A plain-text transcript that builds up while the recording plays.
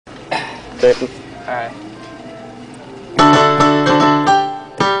spectating. Alright.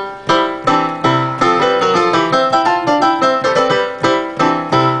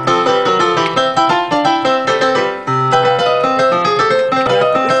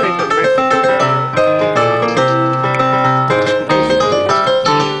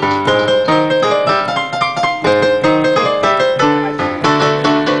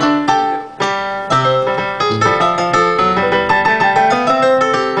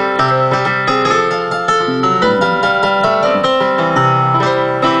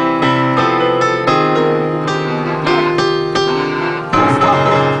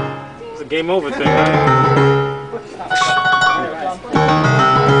 Game over thing, right?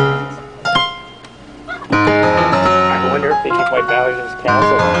 I wonder if they keep White Bowser's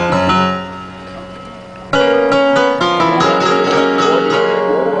castle.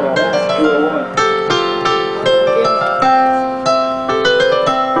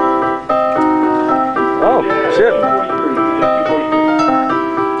 Oh, shit.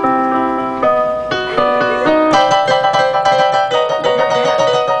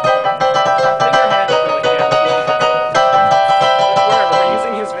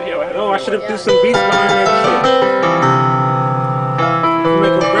 I should have do some beats behind that shit.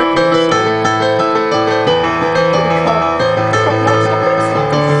 Make a record or something.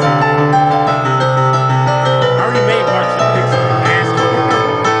 I already made March of the Pixels.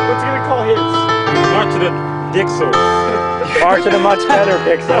 What's he gonna call his? March of the Dixels. March of the much better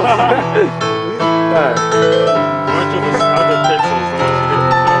Pixels. March of the other Pixels.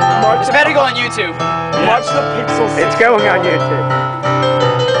 It's better go on YouTube. Yeah. March the Pixels. It's going on YouTube.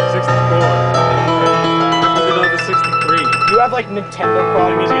 64. Another 63. You have like Nintendo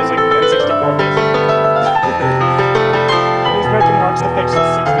quality music is like N64 music. He's making March the Pixels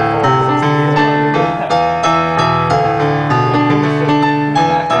 64.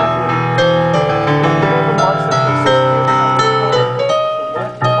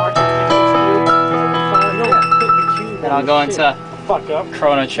 Then I'll go into Fuck up.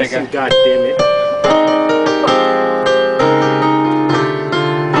 Chrono Trigger. God damn it.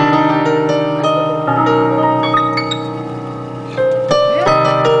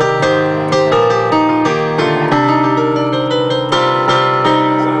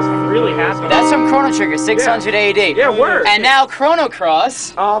 That's from Chrono Trigger, 600 AD. Yeah, word. And now Chrono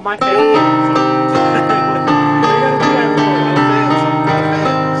Cross. Oh, my favorite.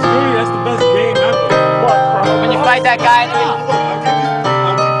 That's the best game ever. What, Chrono When you Cross? fight that guy in the...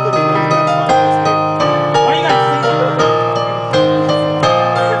 Why you gotta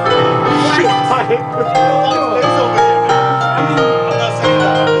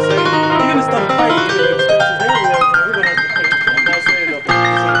You're gonna start a fight.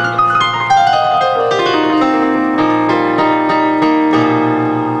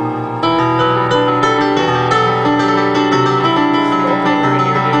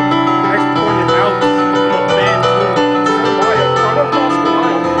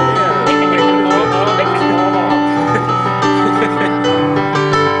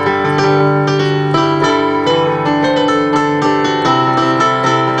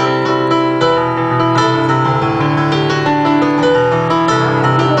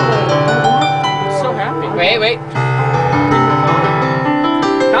 Wait.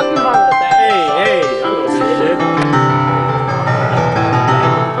 Nothing wrong with that. Hey, I know some shit.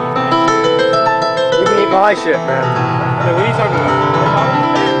 You can eat my shit, man. Hey, what are you talking about?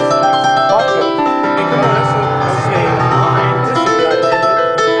 Fuck it. Hey, come on, that's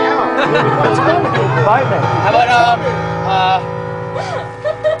Bye, man. How about,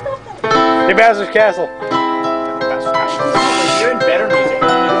 Hey, Bowser's Castle. You're in better music.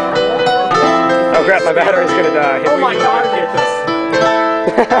 Oh crap, my battery's gonna die. Oh my god,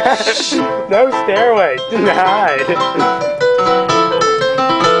 No stairway. Denied.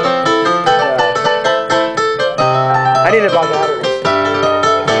 I need to buy batteries.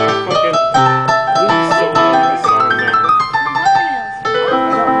 Fucking lose so long in this song now.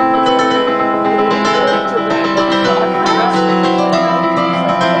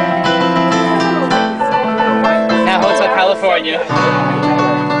 now Hotel California.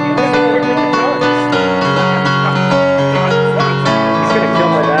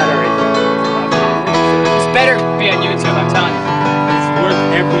 Better be on YouTube, I'm telling you. It's worth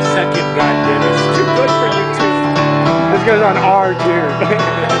every second, goddamn it. It's too good for YouTube. This goes on R-Tube.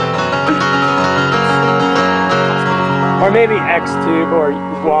 Or maybe X-Tube or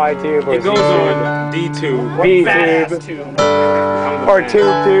Y-Tube or It goes Z-Tube. on D-Tube. B-Tube. Or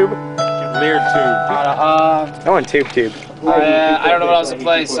Tube-Tube. Lear-Tube. I want Tube-Tube. I don't know what else to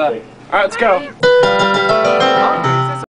play, so... Alright, let's go.